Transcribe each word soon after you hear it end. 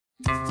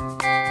What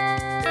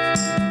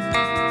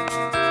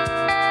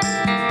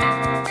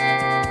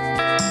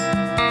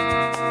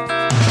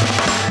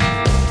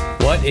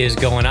is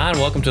going on?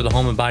 Welcome to the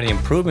Home and Body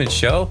Improvement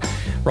Show.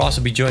 Ross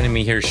will be joining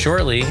me here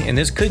shortly, and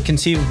this could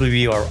conceivably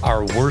be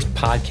our worst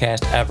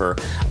podcast ever.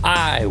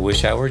 I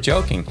wish I were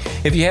joking.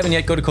 If you haven't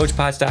yet, go to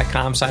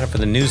CoachPods.com, sign up for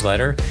the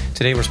newsletter.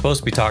 Today we're supposed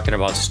to be talking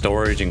about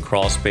storage and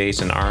crawl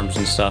space and arms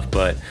and stuff,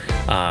 but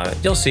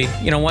you'll see.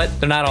 You know what?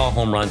 They're not all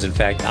home runs. In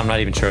fact, I'm not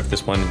even sure if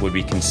this one would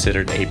be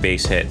considered a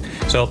base hit.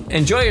 So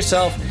enjoy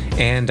yourself,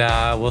 and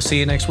we'll see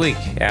you next week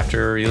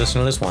after you listen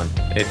to this one,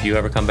 if you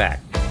ever come back.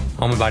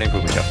 Home and Body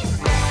Improvement Show.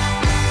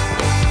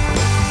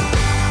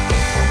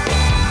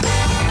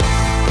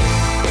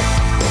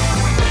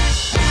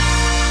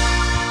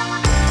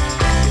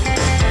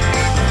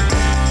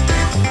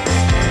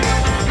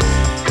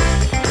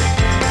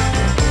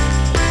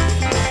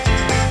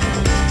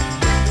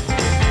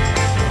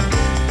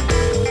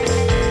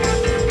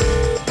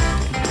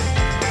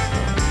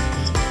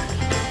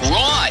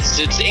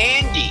 It's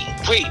Andy.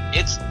 Wait,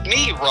 it's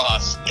me,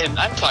 Ross, and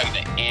I'm talking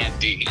to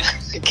Andy.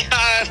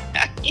 God.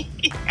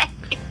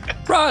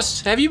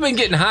 Ross, have you been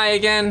getting high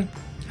again?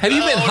 Have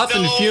you been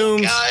huffing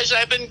fumes? Gosh,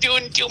 I've been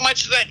doing too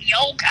much of that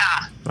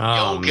yoga.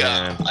 Oh,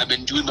 man. I've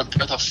been doing the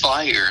breath of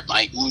fire,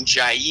 my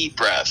Ujjayi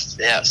breath.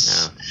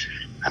 Yes.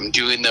 Yeah. I'm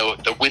doing the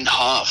Wim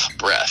Hof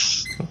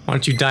breath. Why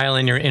don't you dial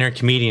in your inner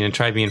comedian and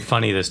try being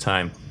funny this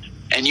time?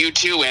 And you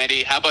too,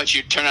 Andy. How about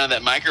you turn on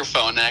that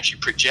microphone and actually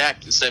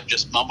project instead of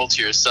just mumble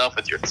to yourself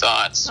with your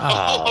thoughts?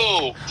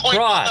 Point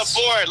Ross,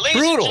 on the board.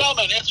 Ladies and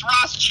gentlemen, it's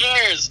Ross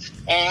Cheers.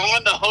 And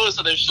I'm the host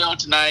of the show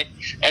tonight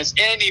as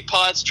Andy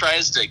Potts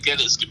tries to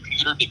get his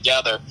computer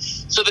together.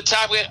 So the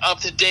topic of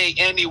today,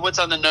 Andy, what's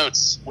on the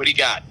notes? What do you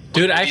got?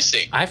 Dude,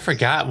 I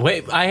forgot.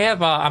 Wait,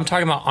 I'm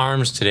talking about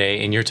arms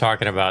today, and you're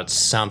talking about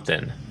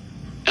something.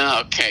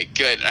 Okay,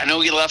 good. I know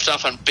we left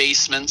off on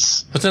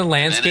basements. What's in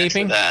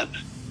landscaping? That.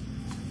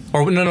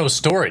 Or no,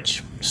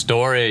 storage.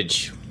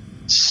 Storage.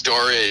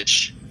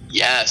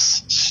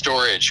 Yes,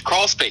 storage.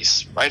 Crawl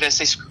space, right? I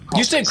say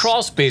crawl space. Said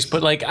crawl space,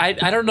 but like I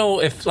don't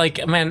know if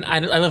like man, I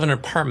live in an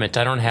apartment.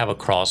 I don't have a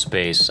crawl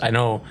space. I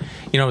know,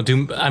 I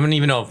don't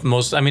even know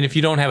if if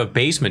you don't have a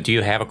basement, do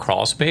you have a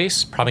crawl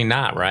space? Probably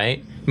not, right?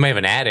 You might have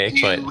an attic,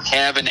 You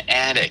have an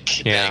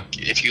attic. Yeah.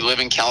 If you live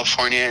in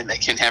California, they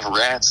can have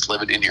rats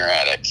living in your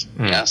attic.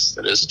 Yes,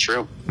 that is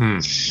true.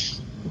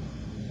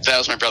 That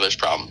was my brother's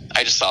problem.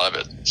 I just thought of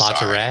it.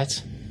 Lots of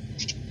rats?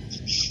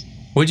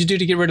 What'd you do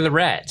to get rid of the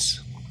rats?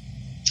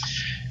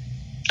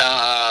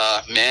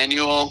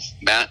 Manual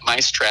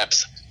mice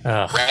traps.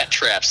 Ugh. Rat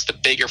traps, the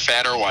bigger,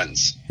 fatter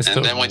ones.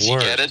 And then once you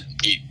get it,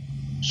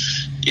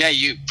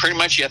 you pretty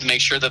much you have to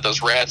make sure that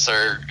those rats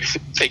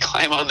they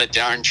climb on the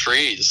darn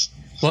trees.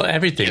 Well,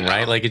 everything,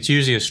 right? Like, it's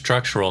usually a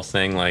structural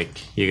thing. Like,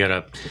 you got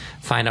to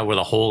find out where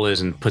the hole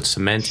is and put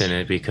cement in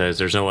it because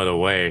there's no other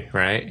way,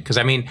 right? Because,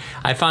 I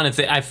found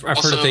I've heard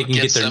if they can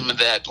get some of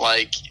that,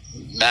 like,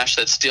 mesh,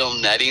 that steel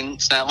netting.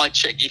 It's not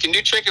like you can do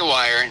chicken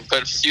wire and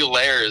put a few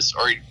layers,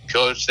 or you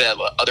go to that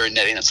other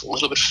netting that's a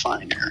little bit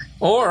finer.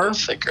 Or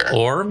thicker.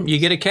 Or you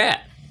get a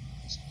cat.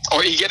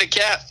 Or you get a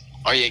cat.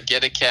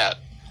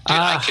 Dude,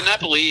 I cannot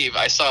believe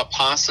I saw a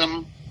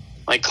possum,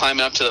 like,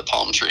 climbing up to the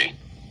palm tree.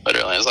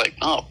 Literally, I was like,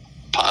 oh.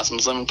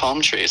 Possums live in palm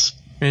trees.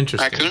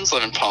 Interesting. Raccoons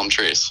live in palm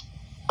trees.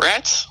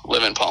 Rats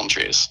live in palm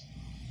trees.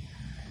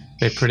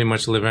 They pretty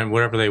much live in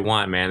whatever they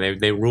want, man.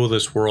 They rule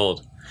this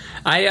world.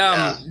 Do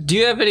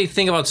you have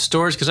anything about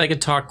storage? Because I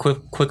could talk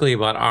quickly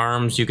about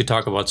arms. You could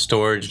talk about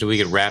storage. We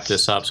could wrap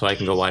this up so I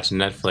can go watch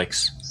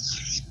Netflix.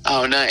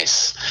 Oh,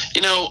 nice.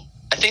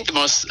 I think the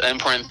most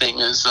important thing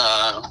is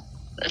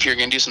if you're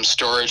going to do some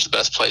storage, the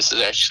best place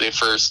is actually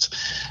first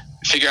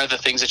figure out the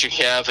things that you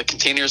have, the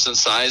containers and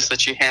size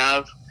that you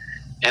have.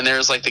 And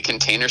there's like the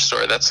Container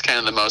Store. That's kind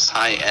of the most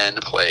high-end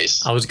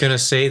place. I was going to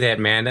say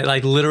that, man. That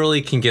like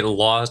literally can get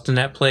lost in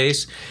that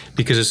place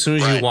because as soon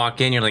as you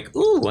walk in, you're like,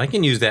 ooh, I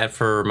can use that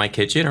for my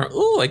kitchen, or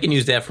ooh, I can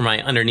use that for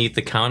my underneath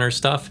the counter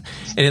stuff.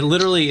 And it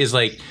literally is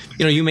like,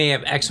 you may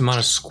have X amount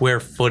of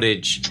square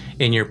footage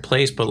in your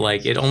place, but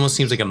like it almost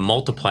seems like it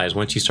multiplies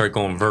once you start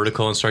going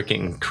vertical and start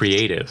getting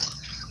creative.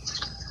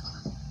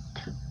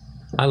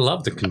 I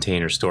love the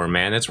Container Store,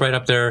 man. It's right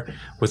up there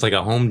with like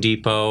a Home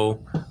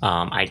Depot,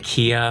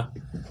 IKEA.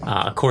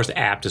 Of course,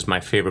 Apt is my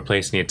favorite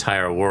place in the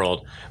entire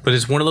world. But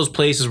it's one of those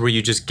places where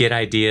you just get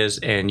ideas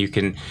and you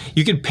can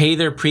pay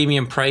their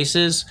premium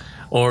prices,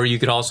 or you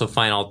could also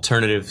find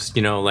alternatives.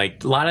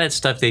 Like a lot of that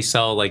stuff they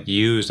sell like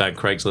used on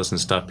Craigslist and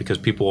stuff because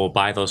people will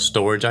buy those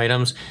storage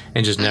items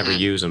and just never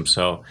use them.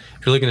 So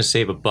if you're looking to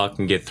save a buck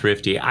and get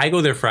thrifty, I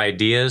go there for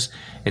ideas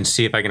and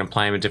see if I can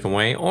apply them a different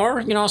way.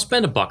 Or, I'll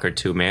spend a buck or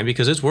two, man,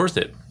 because it's worth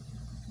it.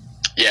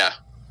 Yeah.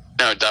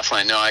 No,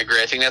 definitely. No, I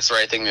agree. I think that's the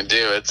right thing to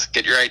do. It's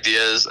get your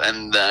ideas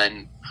and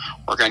then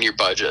work on your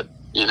budget.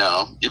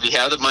 If you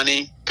have the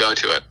money, go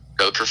to it.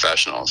 Go to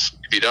professionals.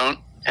 If you don't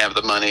have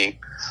the money,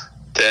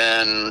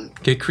 then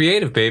get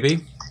creative, baby.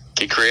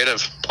 Get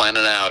creative. Plan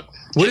it out.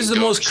 What is the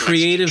most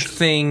creative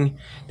thing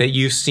that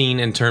you've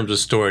seen in terms of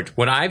storage.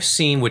 What I've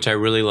seen, which I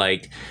really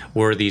liked,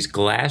 were these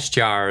glass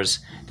jars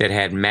that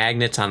had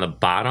magnets on the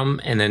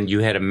bottom, and then you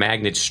had a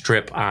magnet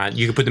strip on.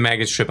 You could put the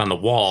magnet strip on the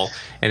wall,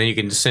 and then you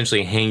can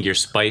essentially hang your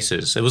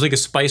spices. It was like a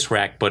spice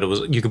rack, but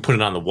you could put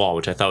it on the wall,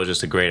 which I thought was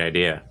just a great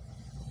idea.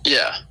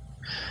 Yeah.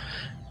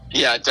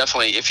 Yeah,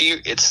 definitely.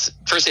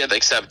 First you have to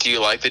accept, do you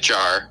like the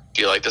jar?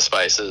 Do you like the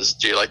spices?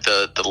 Do you like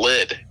the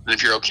lid? And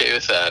if you're okay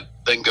with that,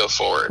 then go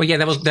forward. Well, yeah,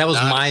 that was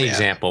my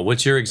example.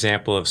 What's your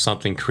example of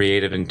something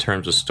creative in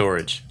terms of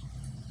storage?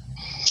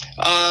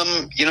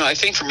 I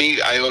think for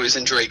me, I always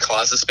enjoy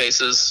closet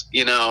spaces,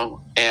 and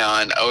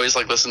I always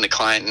like listening to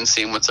client and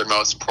seeing what's their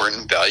most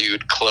important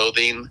valued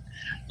clothing,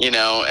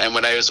 and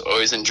what I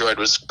always enjoyed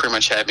was pretty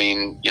much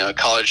having,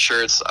 collared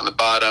shirts on the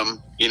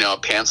bottom,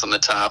 pants on the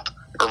top,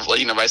 or,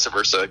 vice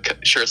versa,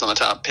 shirts on the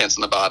top, pants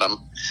on the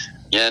bottom,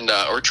 and,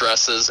 or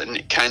dresses. And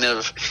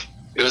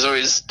it was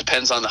always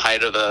depends on the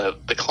height of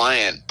the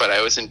client, but I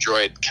always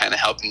enjoyed kind of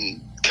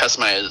helping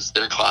customize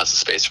their closet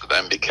space for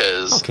them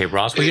because. Okay,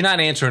 Ross. Well, you're not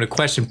answering a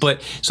question,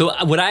 but so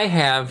what I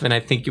have, and I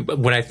think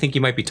what I think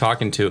you might be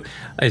talking to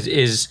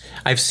is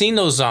I've seen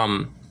those.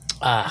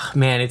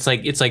 Man, it's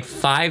like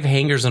 5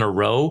 hangers in a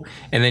row,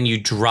 and then you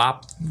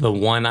drop the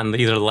one on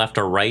either the left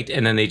or right,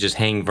 and then they just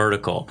hang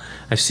vertical.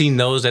 I've seen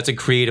those. That's a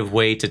creative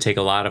way to take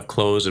a lot of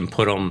clothes and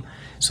put them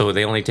so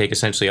they only take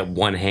essentially up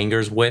one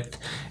hanger's width.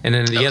 And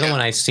then the other one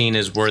I've seen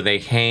is where they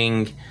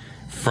hang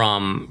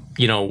from,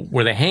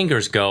 where the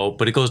hangers go,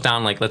 but it goes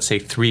down like, let's say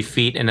 3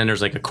 feet, and then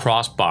there's like a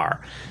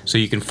crossbar. So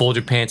you can fold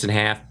your pants in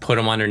half, put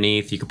them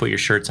underneath, you can put your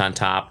shirts on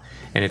top,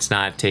 and it's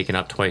not taking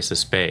up twice the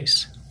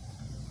space.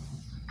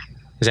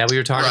 Is that what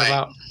you're talking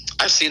about?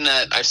 I've seen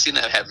that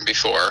happen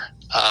before.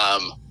 I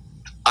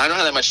don't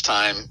have that much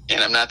time,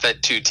 and I'm not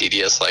that too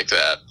tedious like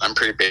that. I'm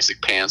pretty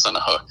basic pants on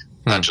a hook,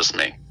 not just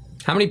me.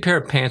 How many pair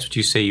of pants would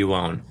you say you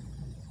own?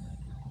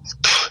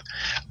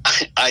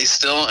 I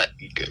still,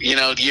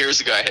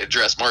 years ago I had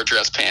more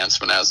dress pants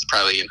when I was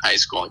probably in high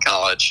school and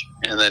college,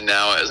 and then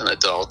now as an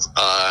adult,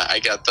 I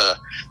got the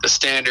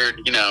standard,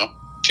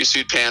 2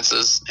 suit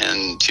pantses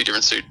and 2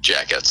 different suit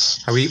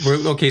jackets.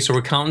 We're okay? So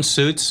we're counting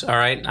suits. All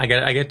right, I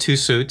got 2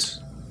 suits.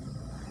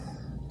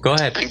 Go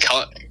ahead. And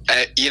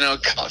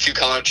a few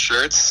collared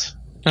shirts.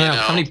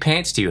 How many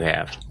pants do you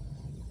have?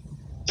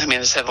 I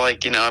just have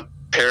a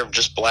pair of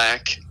just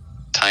black,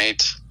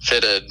 tight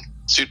fitted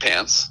suit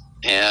pants,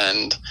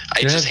 and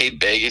I just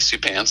hate baggy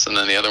suit pants. And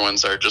then the other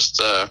ones are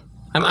just.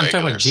 I'm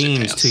talking about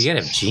jeans too. You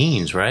gotta have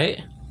jeans,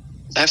 right?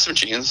 I have some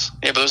jeans.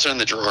 Yeah, but those are in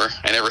the drawer.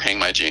 I never hang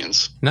my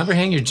jeans. Never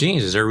hang your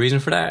jeans. Is there a reason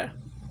for that?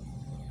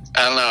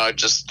 I don't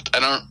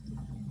know.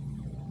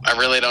 I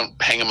really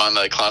don't hang them on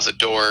the closet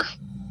door,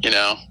 And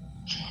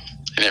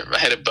I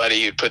had a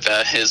buddy who'd put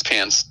his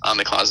pants on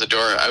the closet door.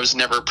 I was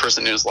never a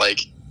person who was like,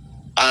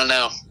 I don't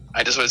know.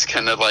 I just always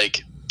kind of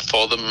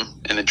fold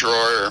them in the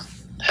drawer or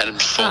had them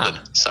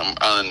folded some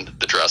on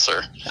the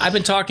dresser. I've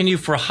been talking to you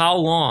for how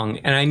long,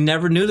 and I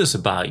never knew this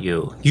about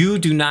you. You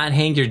do not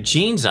hang your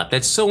jeans up.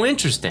 That's so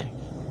interesting.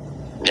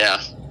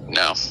 Yeah,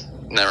 no,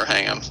 never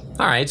hang them.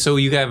 All right, so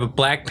you have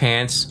black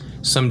pants,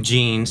 some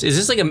jeans. Is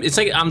this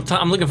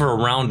I'm looking for a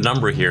round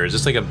number here. Is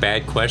this like a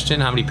bad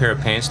question? How many pair of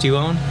pants do you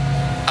own?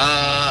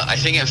 I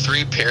think I have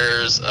 3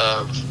 pairs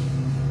of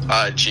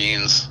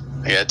jeans.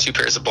 I got 2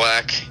 pairs of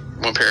black,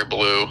 1 pair of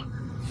blue,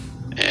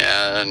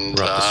 and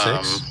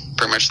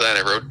pretty much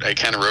that. I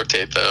kind of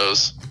rotate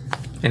those.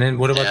 And then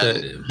what about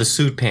the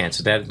suit pants?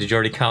 Did you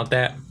already count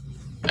that?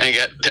 I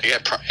got,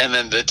 and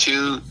then the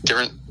 2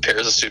 different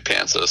pairs of suit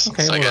pantses.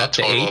 Okay, so I got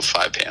a total of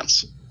 5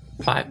 pants.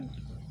 5?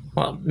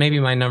 Well, maybe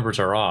my numbers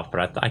are off,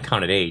 but I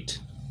counted 8.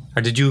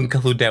 Or did you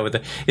include that with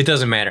it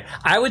doesn't matter.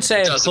 I would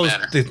say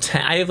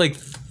I have like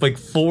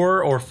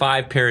 4 or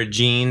 5 pair of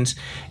jeans,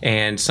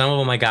 and some of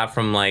them I got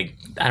from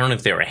I don't know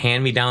if they were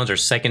hand-me-downs or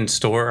secondhand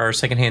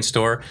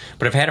store,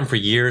 but I've had them for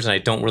years and I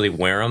don't really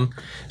wear them.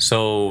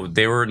 So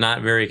they were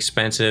not very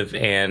expensive,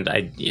 and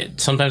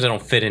sometimes I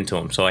don't fit into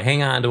them. So I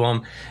hang on to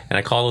them, and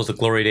I call those the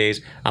glory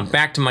days. I'm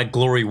back to my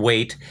glory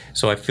weight,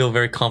 so I feel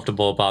very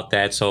comfortable about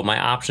that. So my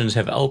options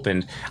have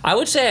opened. I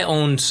would say I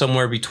own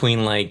somewhere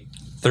between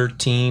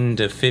 13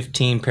 to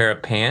 15 pair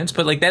of pants,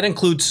 but that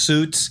includes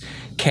suits,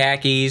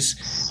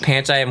 khakis,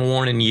 pants I haven't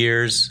worn in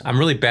years. I'm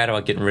really bad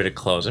about getting rid of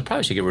clothes. I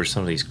probably should get rid of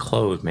some of these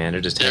clothes, man.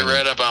 They're just get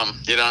rid of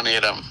them. You don't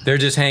need them. They're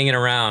just hanging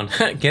around.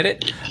 Get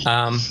it?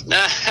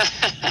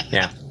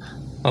 Yeah.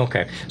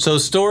 Okay. So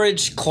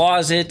storage,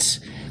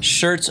 closet,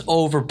 shirts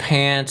over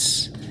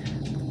pants.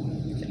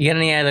 You got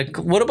any other?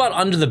 What about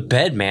under the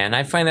bed, man?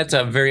 I find that's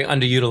a very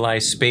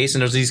underutilized space,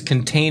 and there's these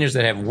containers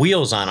that have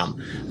wheels on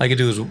them. All you can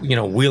do is,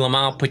 wheel them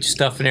out, put your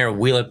stuff in there, and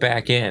wheel it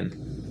back in.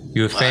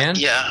 You a fan?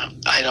 Yeah,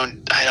 I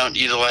don't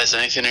utilize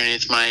anything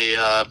underneath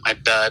my my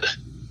bed.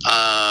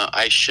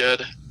 I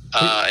should.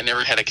 I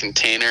never had a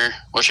container,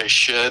 which I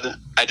should.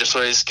 I just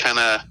always kind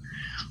of,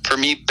 for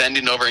me,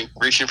 bending over and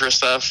reaching for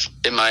stuff.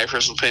 In my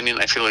personal opinion,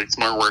 I feel like it's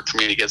more work for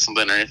me to get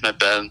something underneath my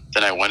bed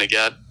than I want to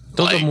get.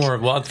 Those are more,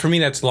 well, for me,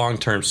 that's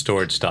long-term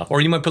storage stuff. Or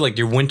you might put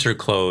your winter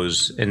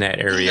clothes in that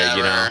area,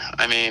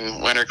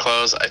 Never. Winter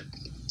clothes,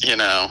 you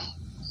know,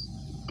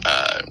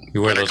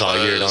 You wear winter those all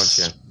year, don't clothes.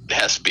 you? It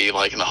has to be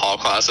like in the hall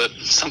closet,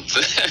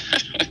 something.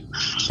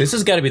 This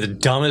has got to be the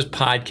dumbest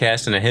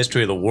podcast in the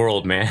history of the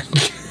world, man.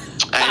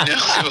 I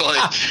know,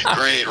 like,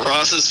 great.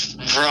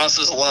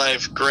 Ross's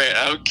life, great.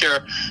 I don't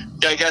care.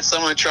 I got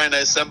someone trying to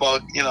assemble,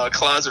 a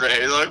closet right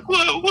here. He's like,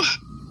 whoa,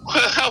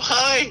 how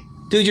high?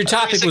 Dude, your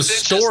topic was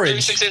 36 storage.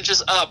 36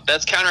 inches up.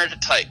 That's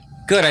countertight.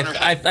 Good. Counter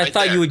I right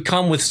thought there. you would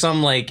come with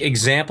some like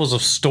examples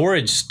of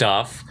storage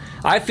stuff.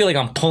 I feel like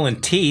I'm pulling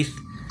teeth.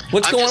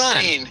 What's I'm going just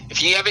on? saying,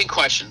 if you have any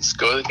questions,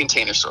 go to the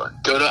Container Store.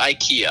 Go to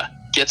IKEA.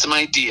 Get some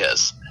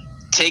ideas.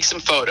 Take some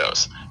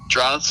photos.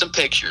 Draw some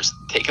pictures.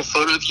 Take a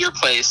photo of your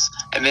place,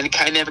 and then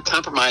kind of have a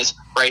compromise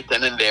right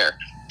then and there.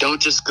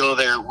 Don't just go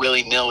there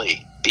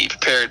willy-nilly. Be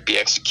prepared, be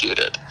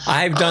executed.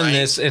 I've done right.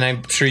 this, and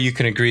I'm sure you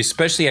can agree,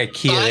 especially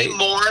IKEA. Buy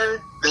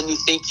more than you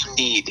think you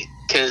need,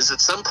 because at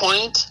some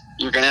point,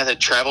 you're going to have to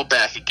travel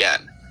back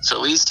again. So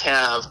at least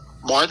have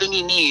more than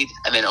you need,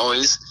 and then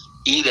always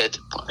eat it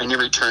on your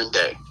return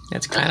day.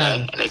 That's kind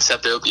of And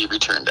accept there will be a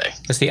return day.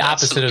 that's the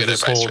opposite some of good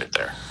this advice whole right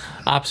there.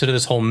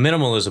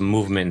 minimalism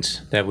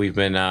movement that we've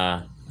been.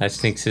 I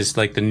think is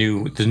like the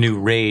new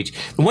rage.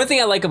 The one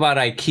thing I like about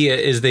IKEA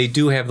is they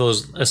do have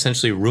those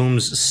essentially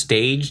rooms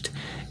staged,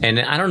 and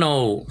I don't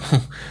know,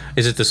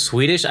 is it the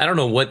Swedish? I don't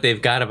know what they've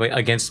got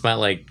against about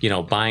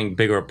buying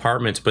bigger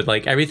apartments, but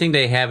like everything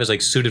they have is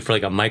like suited for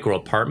like a micro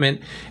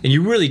apartment, and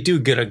you really do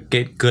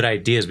get good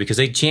ideas because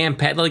they jam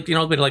pack like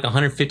like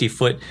 150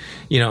 foot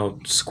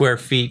square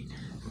feet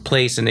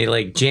place, and they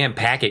like jam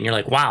pack it, and you're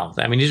like, wow,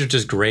 I mean these are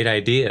just great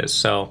ideas.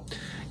 So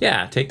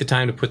yeah, take the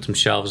time to put some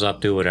shelves up,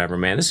 do whatever,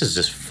 man. This is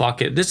just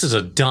this is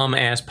a dumb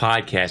ass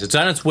podcast. It's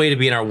on its way to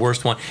being our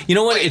worst one. You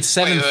know what? It's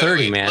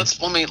 7:30, man.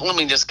 Let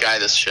me just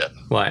guide this ship.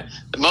 What?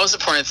 The most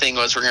important thing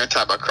was we're going to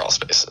talk about crawl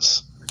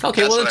spaces.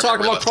 Okay, That's well, what let's I talk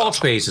remember about crawl left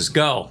off. spaces.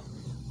 Go.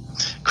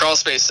 Crawl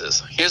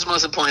spaces. Here's the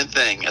most important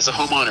thing. As a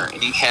homeowner,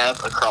 and you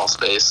have a crawl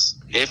space,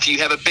 if you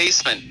have a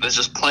basement that's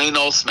just plain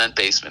old cement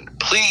basement,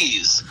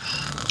 please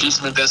do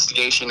some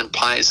investigation and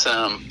buy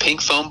some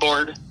pink foam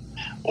board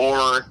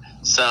or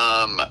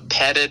some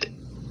padded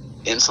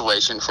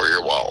insulation for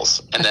your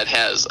walls. And that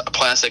has a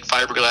plastic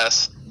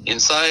fiberglass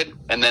inside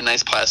and then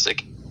nice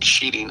plastic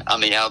sheeting on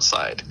the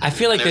outside. I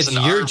feel like There's that's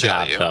an your R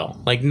job, value. though.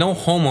 Like, no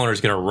homeowner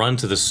is going to run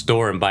to the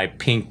store and buy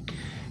pink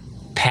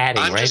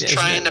padding, I'm right? just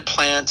trying to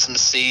plant some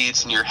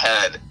seeds in your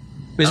head.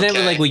 Isn't that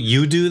okay. like what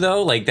you do,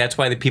 though? Like, that's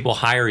why the people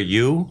hire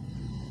you?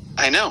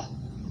 I know.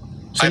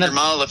 So I not-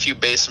 remodeled a few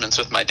basements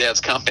with my dad's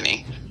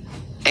company,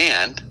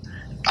 and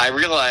I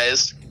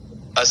realized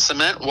a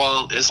cement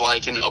wall is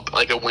like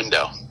a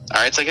window. All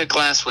right, it's like a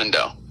glass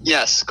window.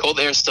 Yes, cold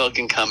air still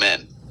can come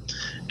in.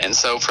 And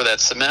so for that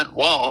cement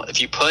wall,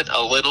 if you put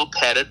a little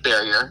padded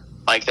barrier,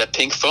 like that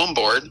pink foam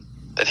board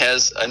that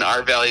has an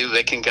R value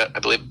that can go, I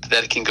believe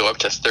that it can go up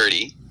to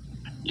 30.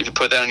 You can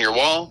put that on your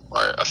wall,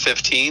 or a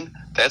 15.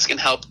 That's going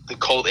to help the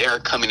cold air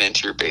coming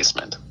into your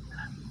basement.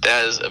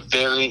 That is a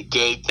very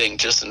good thing.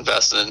 Just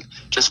invest in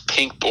just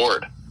pink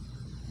board.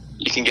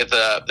 You can get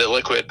the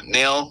liquid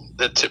nail,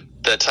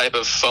 the type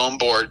of foam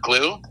board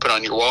glue, put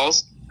on your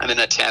walls, and then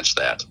attach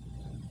that.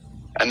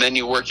 And then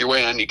you work your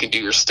way on. You can do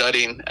your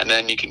studying, and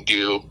then you can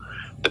do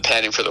the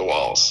padding for the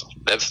walls.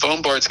 That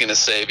foam board's going to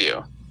save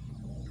you.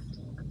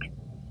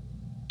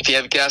 If you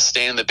have guests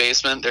staying in the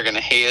basement, they're going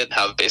to hate it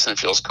how the basement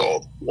feels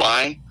cold.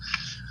 Why?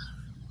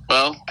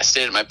 Well, I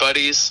stayed at my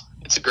buddy's.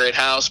 It's a great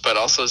house, but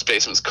also his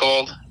basement's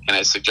cold, and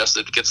I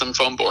suggested get some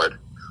foam board.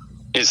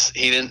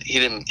 He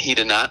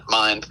did not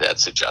mind that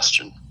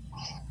suggestion.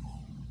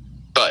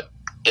 But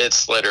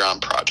it's later on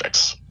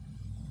projects.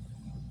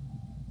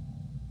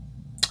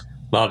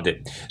 Loved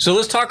it. So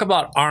let's talk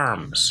about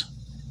arms.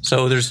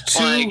 So there's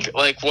two.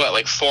 Like what?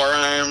 Like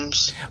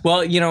forearms, Well,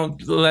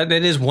 that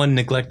is one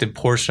neglected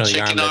portion of the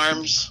chicken arm.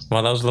 arms.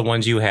 Well, those are the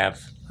ones you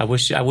have. I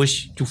wish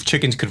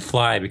chickens could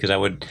fly, because I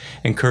would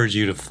encourage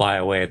you to fly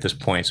away at this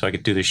point so I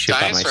could do this shit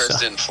by Dinosaurs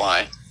myself. didn't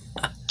fly.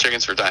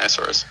 Chickens were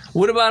dinosaurs.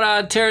 What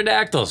about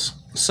pterodactyls?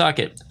 Suck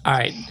it. All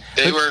right.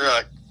 They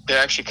were. They're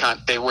actually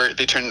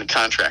they turned into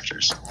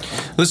contractors.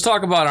 Let's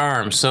talk about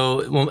arms.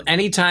 So,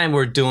 anytime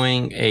we're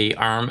doing a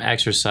arm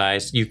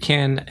exercise, you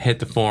can hit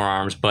the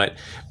forearms, but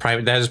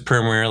that is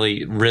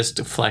primarily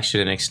wrist flexion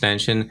and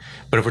extension.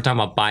 But if we're talking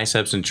about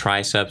biceps and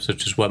triceps,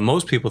 which is what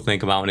most people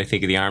think about when they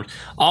think of the arms,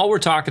 all we're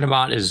talking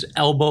about is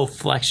elbow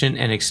flexion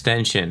and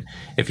extension.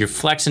 If you're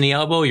flexing the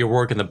elbow, you're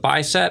working the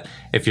bicep.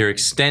 If you're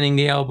extending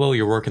the elbow,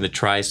 you're working the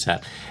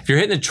tricep. If you're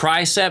hitting the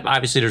tricep,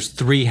 obviously there's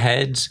 3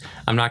 heads.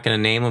 I'm not going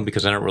to name them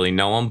because I don't really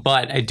know them,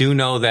 but I do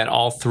know that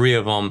all 3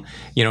 of them,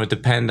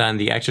 depend on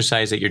the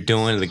exercise that you're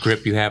doing, the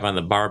grip you have on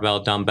the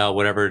barbell, dumbbell,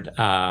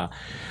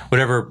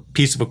 whatever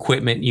piece of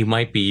equipment you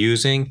might be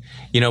using.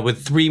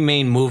 With 3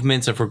 main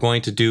movements, if we're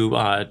going to do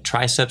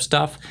tricep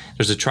stuff,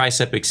 there's a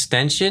tricep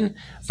extension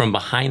from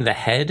behind the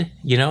head.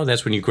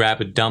 That's when you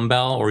grab a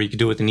dumbbell, or you could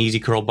do it with an easy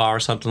curl bar or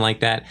something like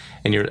that,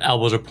 and your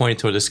elbows are pointed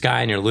toward the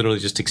sky, and you're literally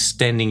just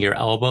extending your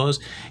elbows.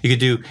 I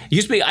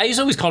used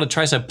to always call it a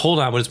tricep pull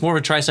down, but it's more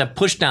of a tricep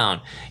push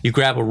down. You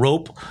grab a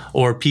rope rope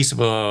or a piece of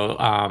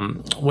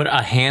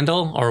a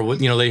handle, or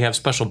they have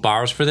special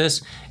bars for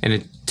this, and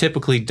it's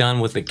typically done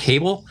with a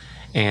cable.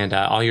 And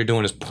all you're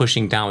doing is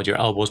pushing down with your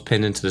elbows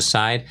pinned into the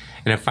side.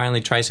 And then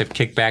finally, tricep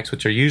kickbacks,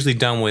 which are usually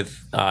done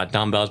with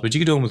dumbbells, but you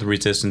can do them with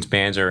resistance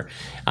bands, or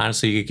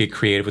honestly, you could get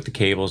creative with the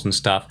cables and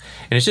stuff.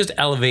 And it's just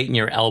elevating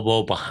your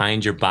elbow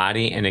behind your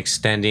body and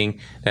extending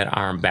that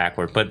arm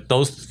backward. But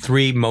those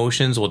 3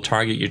 motions will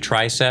target your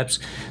triceps.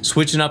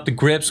 Switching up the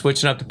grip,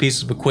 switching up the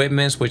pieces of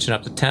equipment, switching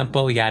up the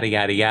tempo, yada,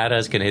 yada, yada,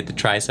 is going to hit the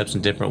triceps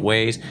in different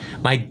ways.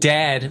 My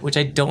dad, which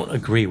I don't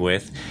agree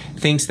with,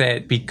 thinks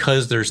that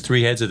because there's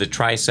 3 heads of the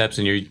triceps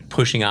and you're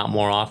pushing out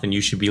more often,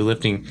 you should be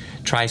lifting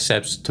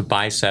triceps to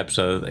biceps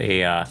of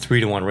a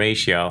 3-to-1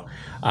 ratio.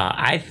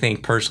 I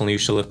think personally you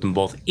should lift them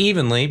both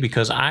evenly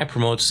because I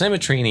promote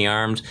symmetry in the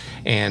arms,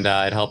 and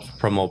it helps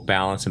promote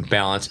balance, and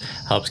balance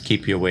helps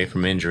keep you away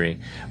from injury.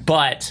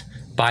 But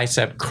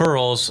bicep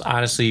curls,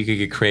 honestly, you could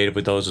get creative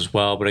with those as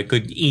well, but a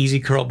good easy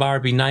curl bar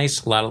would be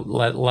nice. A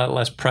lot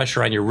less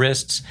pressure on your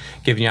wrists,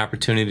 giving you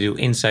opportunity to do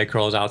inside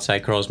curls,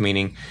 outside curls,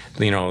 meaning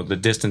the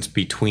distance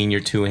between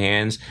your 2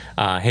 hands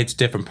hits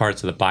different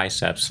parts of the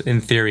biceps.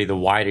 In theory, the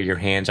wider your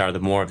hands are, the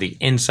more of the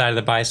inside of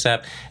the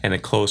bicep, and the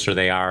closer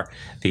they are,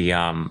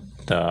 the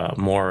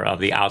more of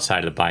the outside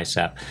of the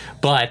bicep.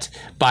 But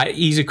by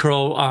easy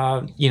curl,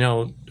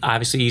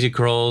 obviously easy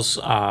curls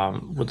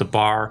with the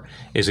bar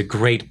is a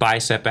great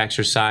bicep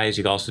exercise.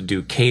 You can also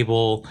do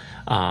cable,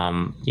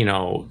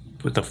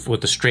 with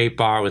the straight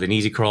bar, with an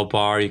easy curl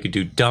bar. You could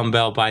do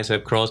dumbbell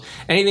bicep curls.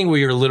 Anything where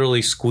you're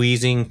literally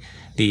squeezing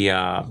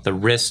the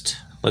wrist,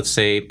 let's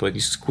say, but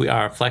you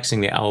are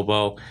flexing the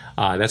elbow.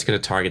 That's going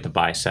to target the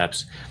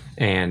biceps,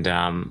 and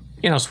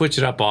switch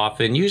it up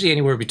often. Usually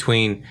anywhere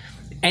between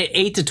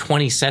 8 to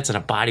 20 sets on a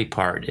body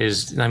part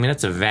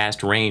that's a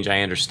vast range,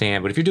 I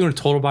understand. But if you're doing a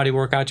total body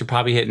workout, you're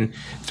probably hitting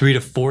 3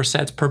 to 4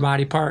 sets per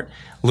body part,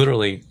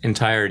 literally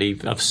entirety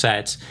of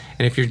sets.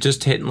 And if you're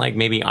just hitting like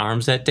maybe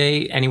arms that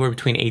day, anywhere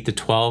between 8 to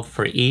 12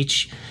 for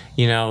each,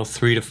 3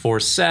 to 4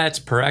 sets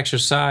per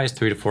exercise,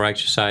 3 to 4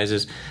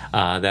 exercises,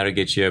 that'll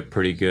get you a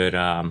pretty good,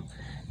 and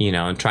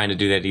trying to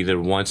do that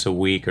either once a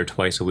week or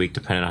twice a week,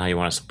 depending on how you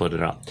want to split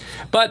it up.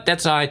 But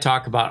that's how I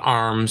talk about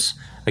arms.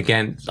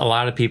 Again, a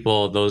lot of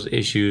people, those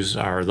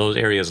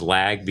areas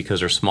lag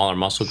because they're smaller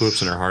muscle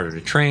groups and they're harder to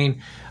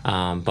train.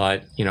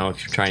 But, if you're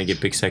trying to get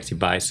big, sexy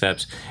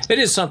biceps, it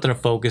is something to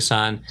focus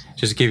on.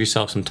 Just give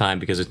yourself some time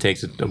because it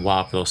takes a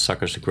while for those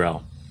suckers to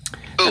grow.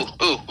 Ooh,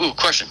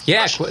 question.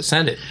 Yeah, question.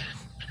 Send it.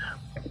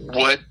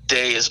 What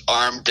day is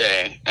arm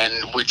day, and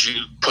would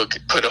you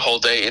put a whole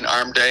day in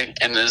arm day?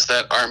 And is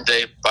that arm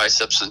day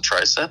biceps and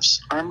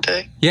triceps arm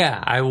day?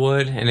 Yeah, I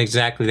would, and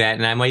exactly that.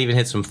 And I might even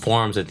hit some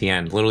forearms at the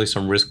end, literally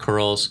some wrist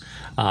curls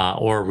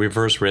or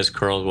reverse wrist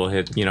curls will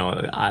hit,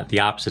 the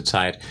opposite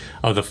side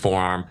of the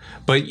forearm.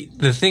 But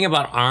the thing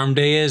about arm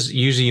day is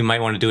usually you might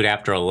want to do it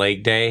after a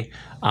leg day,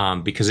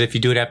 because if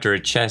you do it after a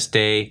chest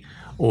day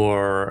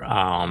or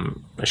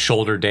a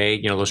shoulder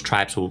day, those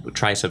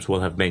triceps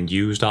will have been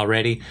used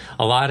already.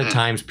 A lot of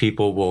times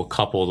people will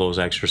couple those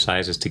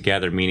exercises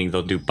together, meaning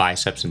they'll do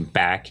biceps and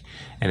back,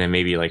 and then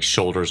maybe like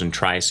shoulders and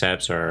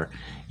triceps, or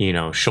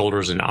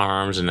shoulders and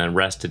arms, and then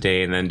rest a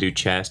day and then do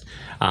chest.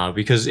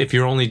 Because if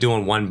you're only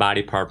doing one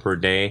body part per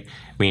day,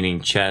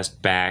 meaning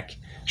chest, back,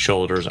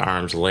 shoulders,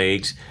 arms,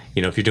 legs,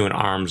 if you're doing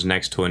arms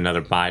next to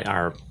another body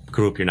or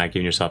group, you're not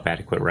giving yourself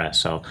adequate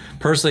rest. So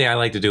personally, I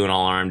like to do an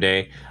all arm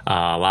day.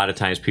 A lot of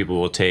times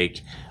people will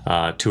take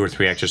 2 or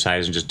 3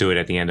 exercises and just do it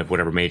at the end of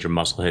whatever major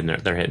muscle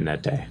they're hitting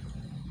that day.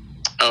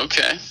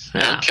 Okay.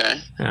 Yeah. Okay.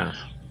 Yeah.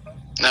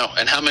 Now,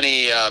 and how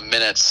many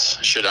minutes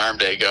should arm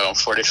day go?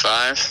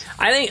 45?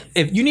 I think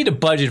if you need to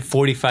budget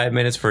 45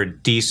 minutes for a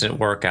decent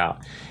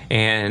workout,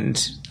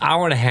 and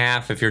hour and a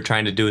half if you're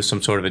trying to do some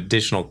sort of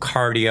additional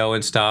cardio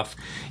and stuff.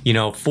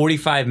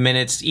 45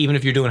 minutes, even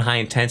if you're doing high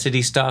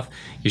intensity stuff,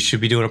 you should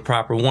be doing a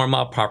proper warm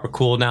up, proper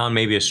cool down,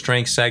 maybe a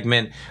strength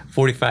segment.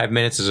 45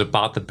 minutes is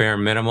about the bare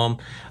minimum.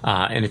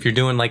 And if you're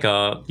doing like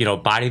a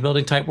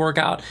bodybuilding type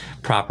workout,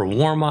 proper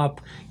warm up,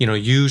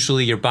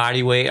 usually your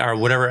body weight or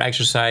whatever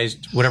exercise,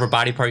 whatever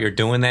body part you're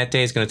doing that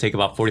day is going to take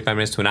about 45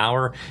 minutes to an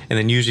hour, and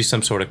then usually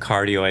some sort of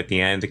cardio at the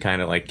end to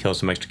kind of like kill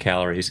some extra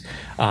calories.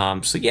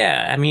 So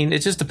yeah, I mean, it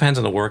just depends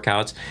on the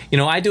workouts.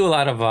 I do a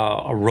lot of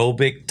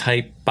aerobic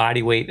type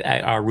body weight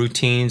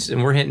routines,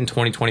 and we're hitting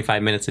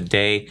 20-25 minutes a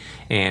day,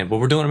 but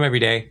we're doing them every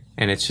day,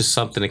 and it's just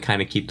something to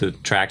kind of keep the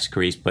tracks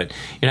greased. But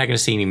you're not going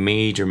to see any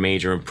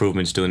major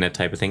improvements doing that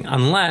type of thing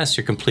unless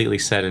you're completely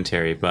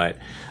sedentary. But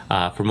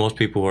for most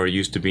people who are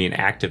used to being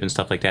active and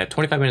stuff like that,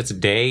 25 minutes a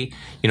day,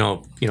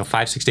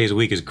 5-6 days a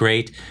week is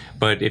great.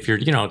 But if you're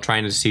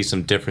trying to see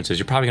some differences,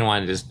 you're probably going to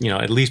want to just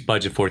at least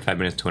budget 45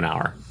 minutes to an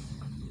hour.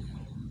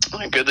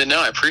 Good to know.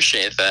 I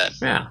appreciate that.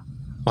 Yeah.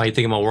 Why you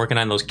thinking about working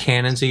on those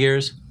cannons of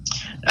yours?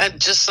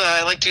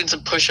 I like doing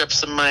some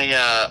push-ups in my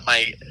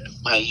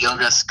my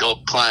yoga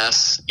sculpt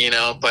class,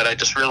 but I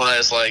just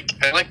realized I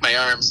like my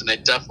arms, and I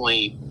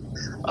definitely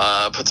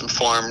put some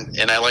form,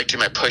 and I like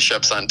doing my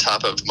push-ups on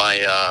top of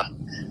my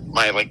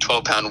my like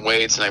 12-pound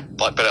weights,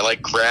 but I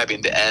like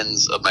grabbing the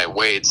ends of my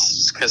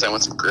weights because I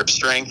want some grip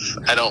strength.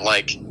 I don't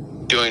like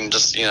doing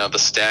just, the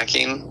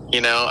stacking,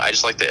 I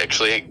just like to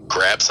actually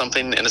grab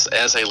something and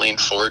as I lean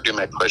forward, do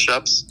my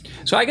push-ups.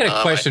 So I got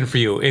a question for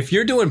you. If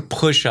you're doing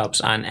push-ups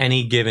on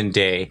any given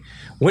day,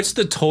 what's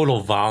the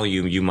total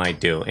volume you might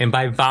do? And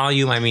by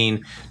volume, I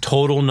mean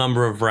total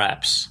number of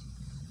reps.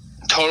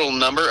 Total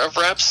number of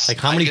reps? Like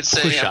how many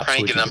push-ups would you do? I'm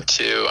probably getting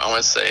I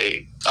want to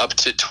say up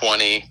to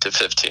 20 to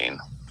 15.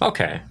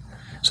 Okay.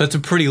 So it's a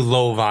pretty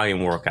low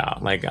volume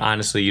workout. Like,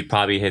 honestly, you'd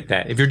probably hit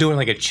that. If you're doing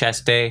like a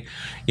chest day,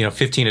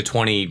 15 to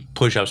 20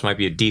 push-ups might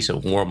be a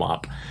decent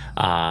warm-up.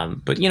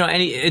 But,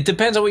 it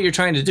depends on what you're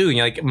trying to do.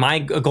 Like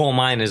a goal of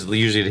mine is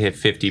usually to hit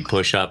 50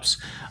 push-ups.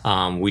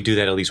 We do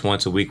that at least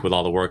once a week with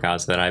all the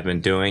workouts that I've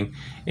been doing.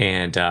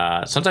 And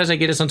sometimes I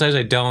get it, sometimes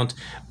I don't.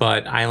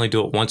 But I only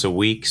do it once a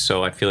week.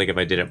 So I feel like if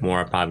I did it more,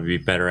 I'd probably be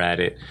better at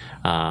it.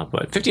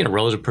 But 50 in a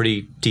row is a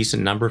pretty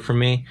decent number for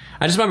me.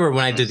 I just remember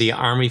when I did the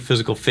Army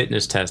physical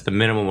fitness test, the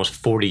minimum was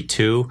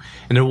 42.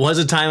 And there was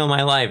a time in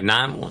my life,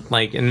 not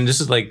like, and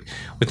this is like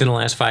within the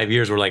last 5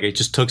 years where like I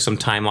just took some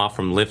time off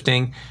from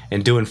lifting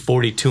and doing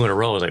 42 in a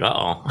row. I was like,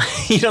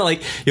 uh-oh.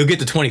 Like you'll get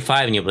to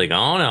 25 and you'll be like,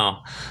 oh no,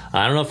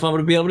 I don't know if I'm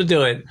going to be able to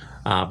do it.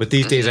 But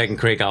these days I can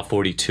crank out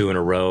 42 in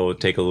a row,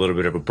 take a little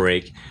bit of a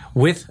break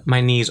with my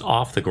knees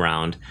off the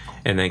ground,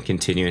 and then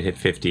continue and hit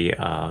 50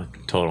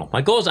 total.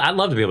 My goal is I'd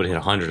love to be able to hit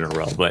 100 in a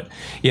row, but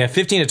yeah,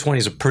 15 to 20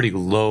 is a pretty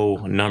low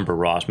number,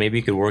 Ross. Maybe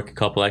you could work a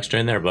couple extra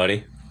in there,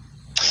 buddy.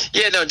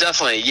 Yeah, no,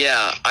 definitely.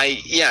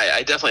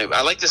 I definitely,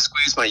 I like to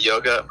squeeze my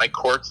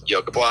core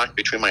yoga block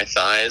between my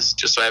thighs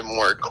just so I have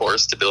more core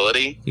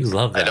stability. You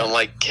love that. I don't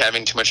like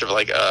having too much of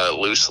like a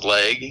loose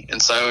leg,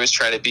 and so I always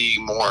try to be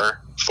more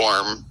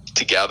form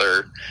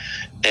together,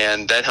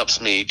 and that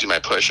helps me do my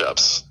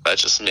push-ups.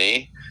 That's just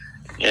me.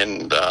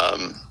 And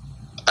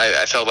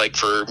I felt like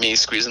for me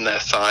squeezing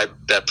that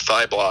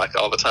thigh block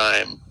all the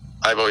time,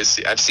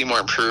 I've seen more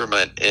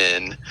improvement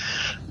in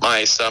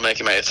my stomach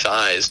and my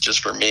thighs just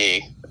for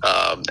me.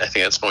 I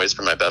think that's always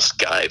been my best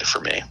guide for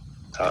me.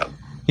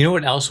 You know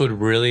what else would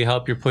really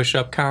help your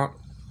push-up count?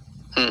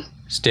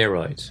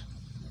 Steroids.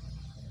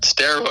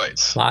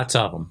 Lots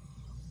of them.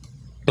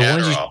 The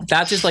ones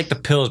that's just like the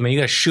pills, man. You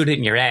gotta shoot it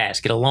in your ass.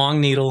 Get a long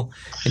needle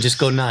and just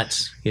go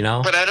nuts,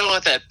 But I don't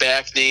want that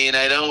back knee, and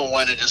I don't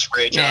want to just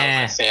rage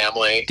out my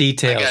family.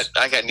 Details.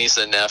 I got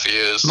nieces and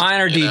nephews.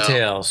 Minor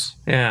details.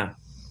 Yeah.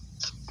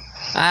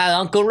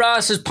 Uncle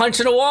Ross is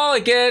punching a wall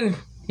again.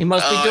 He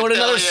must be doing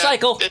another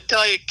cycle. I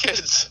tell you,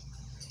 kids.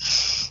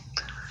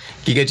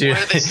 You get your.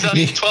 Where they sell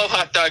you 12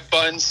 hot dog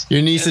buns.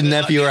 Your niece and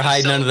nephew are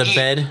hiding under the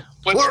bed.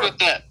 What's with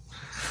that?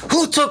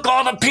 Who took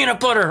all the peanut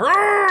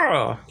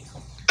butter?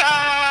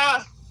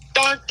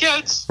 Darn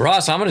kids.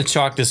 Ross, I'm going to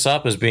chalk this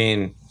up as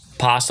being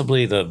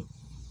possibly the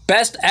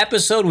best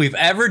episode we've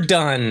ever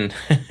done.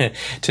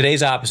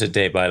 Today's opposite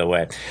day, by the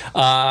way.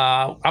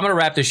 I'm going to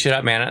wrap this shit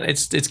up, man.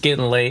 It's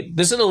getting late.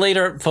 This is a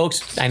later,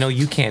 folks. I know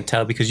you can't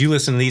tell because you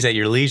listen to these at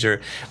your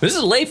leisure. But this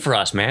is late for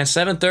us, man.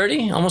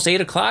 7:30, almost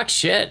 8 o'clock.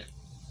 Shit.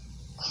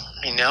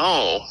 I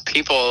know.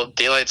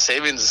 Daylight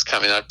savings is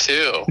coming up,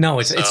 too. No,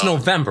 it's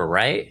November,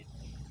 right?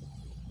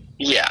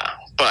 Yeah.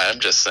 But I'm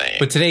just saying.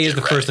 But today is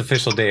the first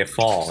official day of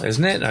fall,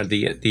 isn't it? Or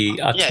yeah,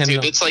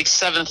 dude, it's like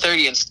 7:30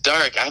 and it's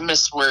dark. I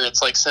miss where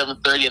it's like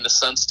 7:30 and the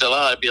sun's still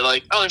out. I'd be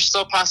like, oh, there's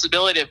still a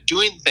possibility of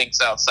doing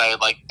things outside,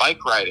 like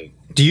bike riding.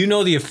 Do you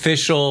know the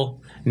official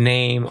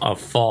name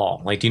of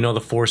fall? Like, do you know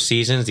the 4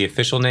 seasons, the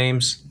official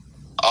names?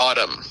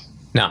 Autumn.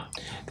 No,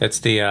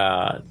 that's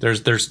the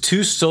there's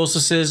 2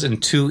 solstices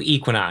and 2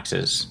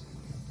 equinoxes.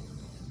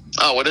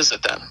 Oh, what is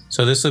it then?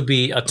 So this would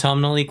be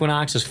autumnal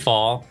equinox is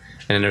fall.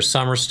 And then there's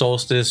summer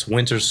solstice,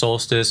 winter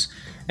solstice,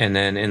 and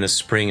then in the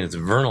spring it's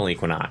vernal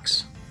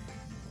equinox.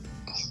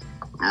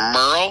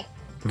 Vernal?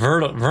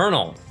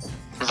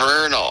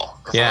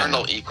 Yeah.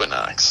 Vernal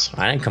equinox.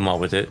 I didn't come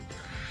up with it.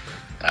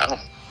 Oh,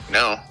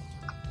 no.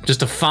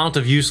 Just a fount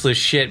of useless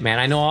shit, man.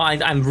 I know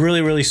I'm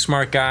really, really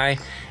smart guy,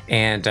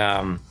 and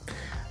I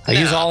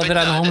use all of it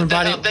on the Home and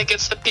Body. I don't think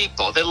it's the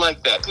people. They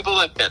like that. People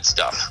like that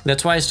stuff.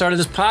 That's why I started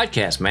this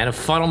podcast, man, to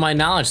funnel my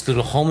knowledge through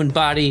the Home and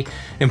Body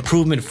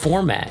improvement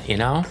format,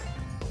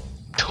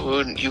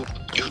 Dude, you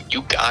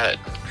got it.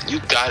 You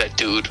got it,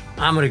 dude.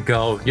 I'm going to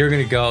go. You're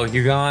going to go.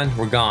 You're gone.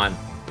 We're gone.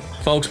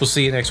 Folks, we'll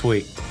see you next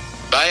week.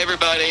 Bye,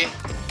 everybody.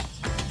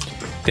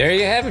 There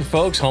you have it,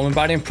 folks. Home and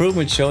Body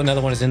Improvement Show.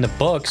 Another one is in the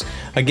books.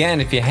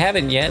 Again, if you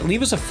haven't yet,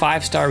 leave us a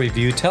 5-star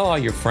review. Tell all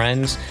your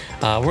friends.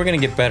 We're going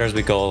to get better as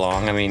we go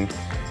along. I mean,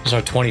 this is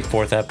our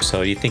 24th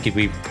episode. You'd think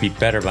it'd be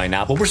better by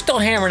now, but we're still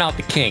hammering out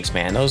the kinks,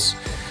 man.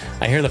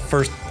 I hear the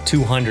first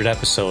 200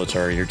 episodes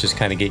are you're just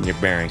kind of getting your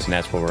bearings, and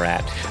that's where we're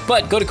at.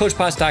 But go to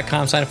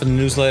CoachPots.com, sign up for the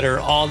newsletter.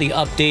 All the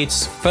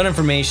updates, fun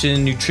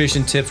information,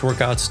 nutrition tips,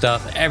 workout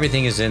stuff,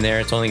 everything is in there.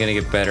 It's only going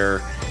to get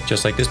better,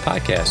 just like this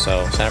podcast.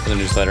 So sign up for the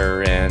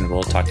newsletter, and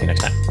we'll talk to you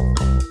next time.